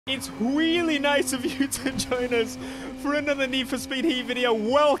It's really nice of you to join us for another Need for Speed Heat video.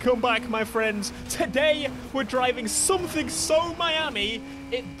 Welcome back, my friends. Today, we're driving something so Miami,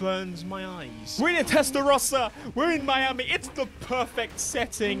 it burns my eyes. We're in Testarossa. We're in Miami. It's the perfect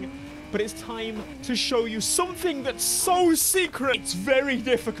setting, but it's time to show you something that's so secret. It's very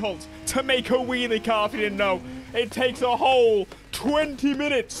difficult to make a wheelie car, if you didn't know. It takes a whole 20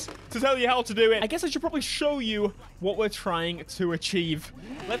 minutes to tell you how to do it. I guess I should probably show you what we're trying to achieve.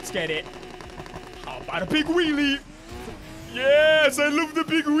 Let's get it. How about a big wheelie? Yes, I love the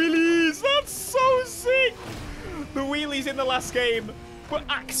big wheelies. That's so sick. The wheelies in the last game were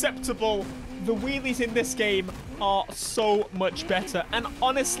acceptable. The wheelies in this game are so much better. And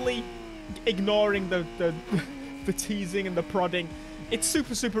honestly, ignoring the teasing and the prodding, it's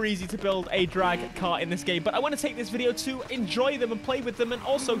super easy to build a drag car in this game, but I want to take this video to enjoy them and play with them and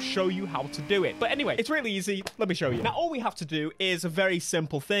also show you how to do it. But anyway, it's really easy. Let me show you. Now, all we have to do is a very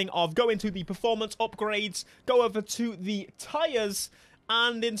simple thing of go into the performance upgrades, go over to the tires,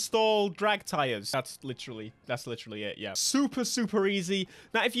 and install drag tires. That's literally it, yeah. Super easy.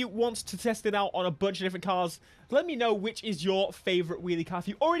 Now, if you want to test it out on a bunch of different cars, let me know which is your favorite wheelie car. If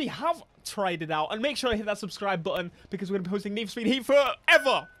you already have tried it out, and make sure to hit that subscribe button because we're going to be posting Need for Speed Heat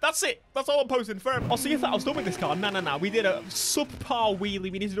forever. That's it. That's all I'm posting forever. Oh, so you thought I was done with this car? No. We did a subpar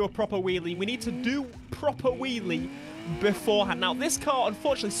wheelie. We need to do a proper wheelie. We need to do proper wheelie beforehand. Now, this car,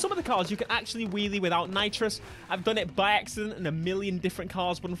 unfortunately, some of the cars you can actually wheelie without nitrous. I've done it by accident in a million different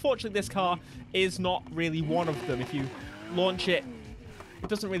cars, but unfortunately, this car is not really one of them. If you launch it, it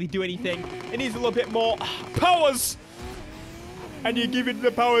doesn't really do anything. It needs a little bit more powers. And you give it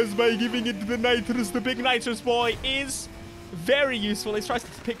the powers by giving it the nitrous. The big nitrous boy is very useful. It tries to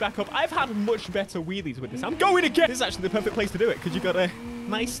pick back up. I've had much better wheelies with this. I'm going again. This is actually the perfect place to do it because you've got a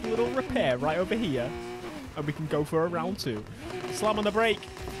nice little repair right over here. And we can go for a round two. Slam on the brake.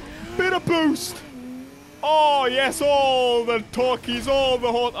 Bit of boost. Oh, yes. All the talkies, all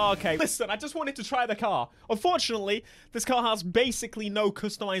the hot. Okay. Listen, I just wanted to try the car. Unfortunately, this car has basically no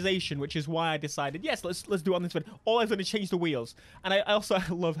customization, which is why I decided, yes, let's do it on this one. All I've done is change the wheels. And I also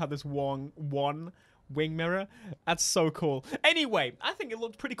love how this one wing mirror. That's so cool. Anyway, I think it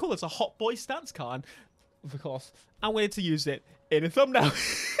looked pretty cool. It's a hot boy stance car. And of course, I wanted to use it in a thumbnail.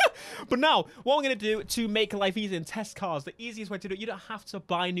 But now, what I'm going to do to make life easy and test cars, the easiest way to do it, you don't have to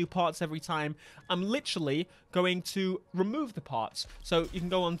buy new parts every time. I'm literally going to remove the parts. So you can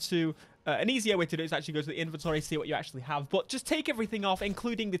go on to, an easier way to do it is actually go to the inventory, see what you actually have. But just take everything off,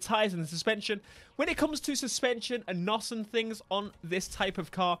 including the tires and the suspension. When it comes to suspension and NOS and things on this type of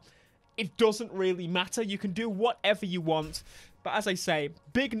car, it doesn't really matter. You can do whatever you want. But as I say,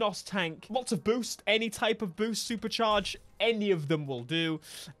 big NOS tank, lots of boost, any type of boost, supercharge, any of them will do.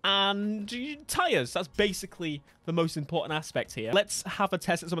 And tires, that's basically the most important aspect here. Let's have a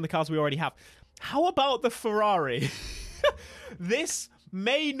test at some of the cars we already have. How about the Ferrari? This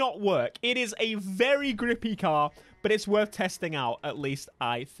may not work. It is a very grippy car, but it's worth testing out, at least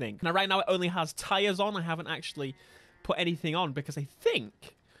I think. Now, right now, it only has tires on. I haven't actually put anything on because I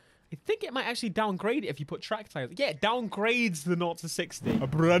think it might actually downgrade it if you put track tires. Yeah, it downgrades the 0 to 60. A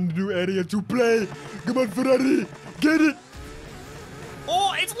brand new area to play. Come on, Ferrari. Get it.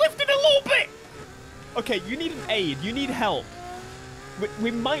 Oh, it's lifted a little bit. Okay, you need an aid. You need help.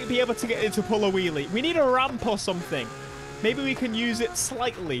 We might be able to get it to pull a wheelie. We need a ramp or something. Maybe we can use it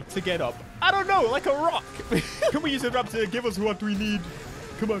slightly to get up. I don't know, like a rock. Can we use a ramp to give us what we need?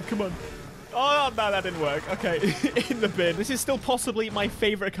 Come on. Oh, no, that didn't work. Okay, in the bin. This is still possibly my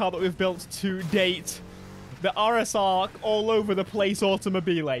favorite car that we've built to date. The RSR all over the place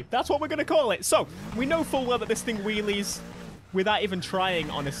automobile. That's what we're going to call it. So, we know full well that this thing wheelies without even trying,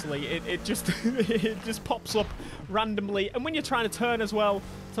 honestly. It just it just pops up randomly. And when you're trying to turn as well,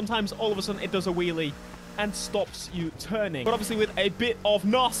 sometimes all of a sudden it does a wheelie and stops you turning. But obviously with a bit of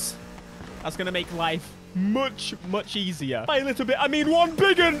NOS, that's going to make life much easier. By a little bit, I mean one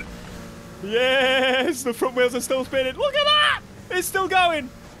big one. Yes, the front wheels are still spinning. Look at that! It's still going.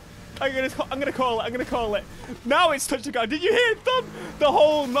 I'm gonna call it. Now it's touching down. Did you hear it? The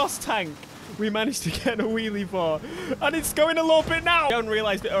whole NOS tank we managed to get a wheelie for. And it's going a little bit now. If you haven't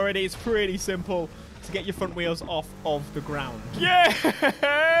realized it already, it's pretty simple to get your front wheels off of the ground.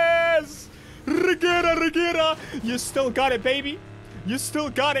 Yes! Regira. You still got it, baby. You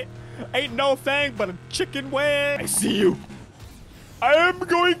still got it. Ain't no thing but a chicken wing. I see you. I am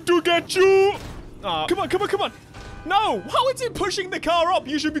going to get you! Come on. No! How is it pushing the car up?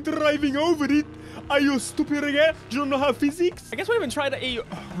 You should be driving over it. Are you stupid again? Do you don't know how physics? I guess we haven't tried a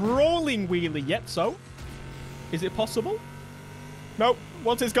rolling wheelie yet, so... Is it possible? Nope.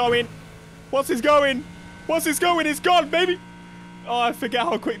 Once it's going, it's gone, baby. Oh, I forget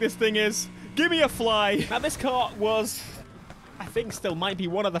how quick this thing is. Give me a fly. Now, this car was, I think, still might be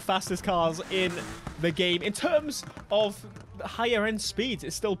one of the fastest cars in the game. In terms of higher end speeds,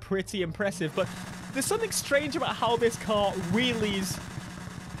 it's still pretty impressive. But there's something strange about how this car wheelies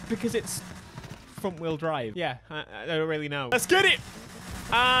because it's front wheel drive. Yeah, I don't really know. Let's get it.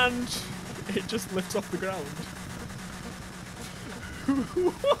 And it just lifts off the ground.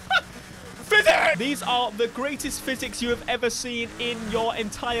 Physics! These are the greatest physics you have ever seen in your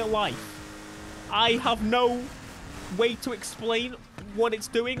entire life. I have no way to explain what it's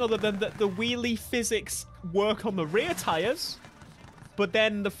doing other than that the wheelie physics work on the rear tires, but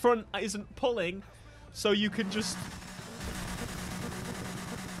then the front isn't pulling, so you can just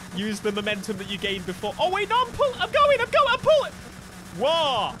use the momentum that you gained before. Oh wait, no, I'm going, I'm pulling.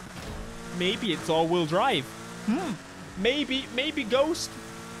 Whoa! Maybe it's all-wheel drive. Maybe Ghost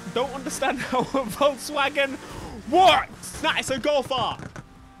don't understand how a Volkswagen works. Nah, it's a Golf R.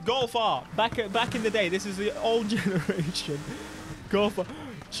 Golf R. Back in the day, this is the old generation. Golf R.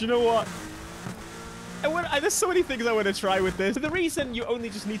 Do you know what? There's so many things I want to try with this. But the reason you only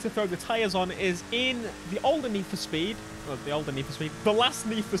just need to throw the tires on is in the older Need for Speed, the last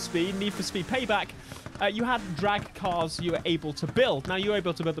Need for Speed Payback, you had drag cars you were able to build. Now, you were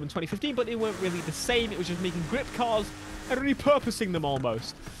able to build them in 2015, but they weren't really the same. It was just making grip cars and repurposing them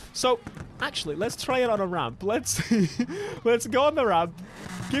almost. So, actually, let's try it on a ramp. Let's go on the ramp,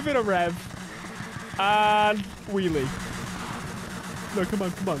 give it a rev, and wheelie. No, come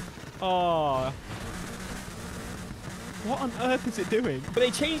on. Oh. What on earth is it doing? But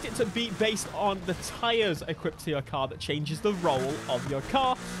they changed it to be based on the tires equipped to your car that changes the roll of your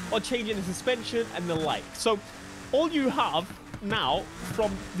car or changing the suspension and the like. So all you have now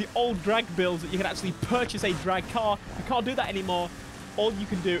from the old drag builds that you can actually purchase a drag car, you can't do that anymore. All you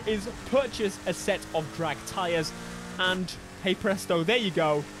can do is purchase a set of drag tires and hey presto, there you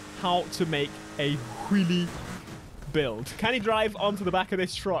go, how to make a wheelie build. Can he drive onto the back of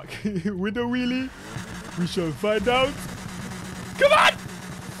this truck with a wheelie? We shall find out. Come on!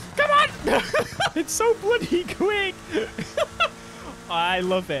 Come on! It's so bloody quick. I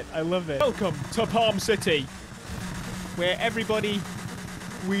love it. Welcome to Palm City, where everybody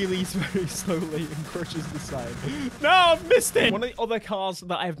wheelies very slowly and crushes the side. No, I've missed it! One of the other cars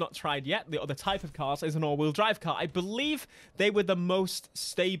that I have not tried yet, the other type of cars, is an all-wheel drive car. I believe they were the most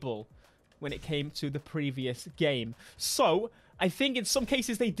stable when it came to the previous game. So, I think in some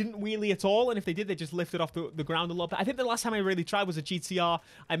cases they didn't wheelie at all, and if they did, they just lifted off the ground a lot. But I think the last time I really tried was a GTR.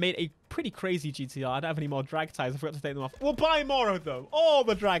 I made a pretty crazy GTR. I don't have any more drag tires. I forgot to take them off. We'll buy more of them. All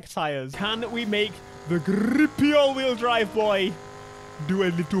the drag tires. Can we make the grippy all-wheel drive boy do a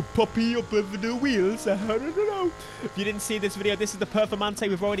little poppy up over the wheels? I don't know. If you didn't see this video, this is the Performante.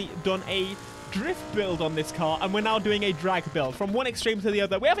 We've already done a drift build on this car, and we're now doing a drag build from one extreme to the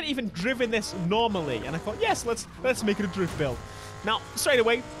other. We haven't even driven this normally, and I thought, yes, let's make it a drift build. Now, straight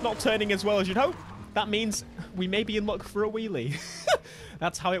away, not turning as well as you'd hope. That means we may be in luck for a wheelie.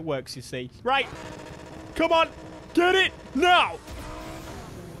 That's how it works, you see. Right, come on, get it now.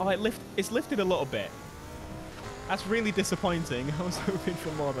 Oh, it's lifted a little bit. That's really disappointing. I was hoping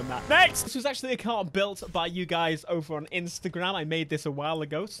for more than that. Next! This was actually a car built by you guys over on Instagram. I made this a while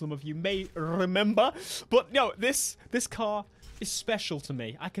ago. Some of you may remember. But, no, this car is special to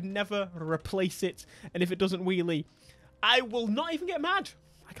me. I can never replace it. And if it doesn't wheelie, I will not even get mad.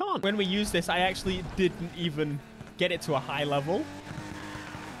 I can't. When we use this, I actually didn't even get it to a high level.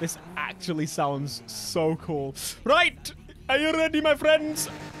 This actually sounds so cool. Right! Are you ready, my friends?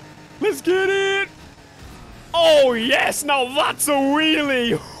 Let's get it! Oh, yes! Now that's a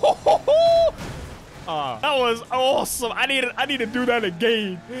wheelie! That was awesome! I need to do that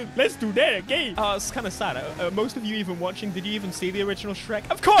again. Let's do that again. It's kind of sad. Most of you even watching, did you even see the original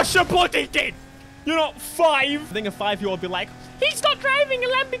Shrek? Of course you bloody did! You're not 5! I think a 5-year-old would be like, he's not driving a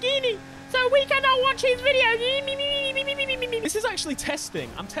Lamborghini, so we cannot watch his video. This is actually testing.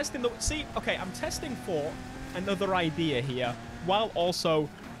 I'm testing I'm testing for another idea here, while also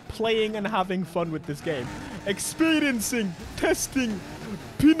playing and having fun with this game. Experiencing, testing,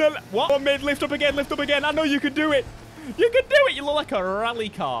 what? Oh, mate, lift up again, lift up again. I know you can do it. You can do it. You look like a rally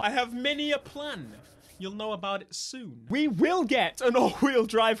car. I have many a plan. You'll know about it soon. We will get an all-wheel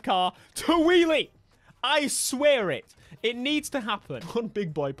drive car to wheelie. I swear it. It needs to happen. One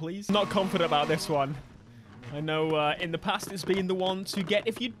big boy, please. Not confident about this one. I know in the past it's been the one to get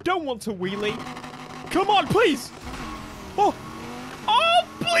if you don't want to wheelie. Come on, please. Oh. Oh,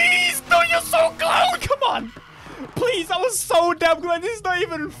 please! No, you're so close! Come on! Please, I was so damn close. This is not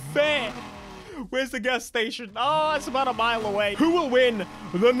even fair. Where's the gas station? Oh, it's about a mile away. Who will win?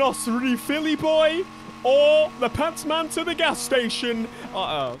 The Nosri Philly boy or the pants man to the gas station.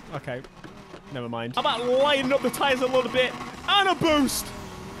 Uh-oh, okay. Never mind. How about lighting up the tires a little bit and a boost?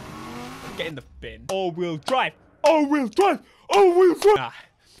 Get in the bin. All-wheel drive. All-wheel drive. All-wheel drive. Ah,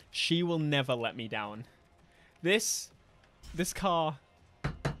 she will never let me down. This car.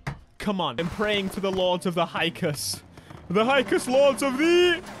 Come on. I'm praying to the lords of the Hikers. The Hikers lords of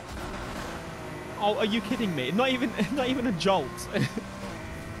the... Oh, are you kidding me? Not even a jolt.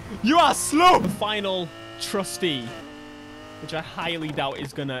 You are slow. The final trustee, which I highly doubt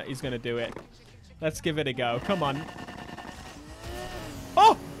is gonna do it. Let's give it a go. Come on.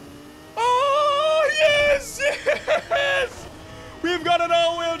 Oh! Oh, yes! Yes! We've got an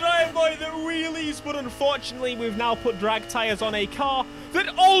all-wheel drive boy that wheelies, but unfortunately, we've now put drag tires on a car that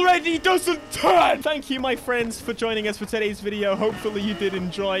already doesn't turn. Thank you, my friends, for joining us for today's video. Hopefully, you did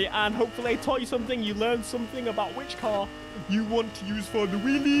enjoy, and hopefully, I taught you something. You learned something about which car you want to use for the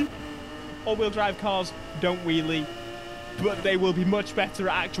wheelie. All-wheel drive cars don't wheelie, but they will be much better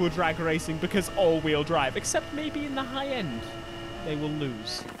at actual drag racing because all-wheel drive, except maybe in the high end, they will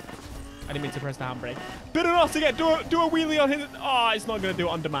lose. I didn't mean to press the handbrake. But enough to do a wheelie on his... Oh, it's not going to do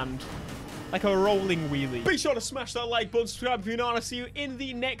it on demand. Like a rolling wheelie. Be sure to smash that like button, subscribe if you're not. I'll see you in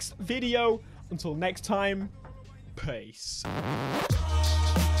the next video. Until next time, peace.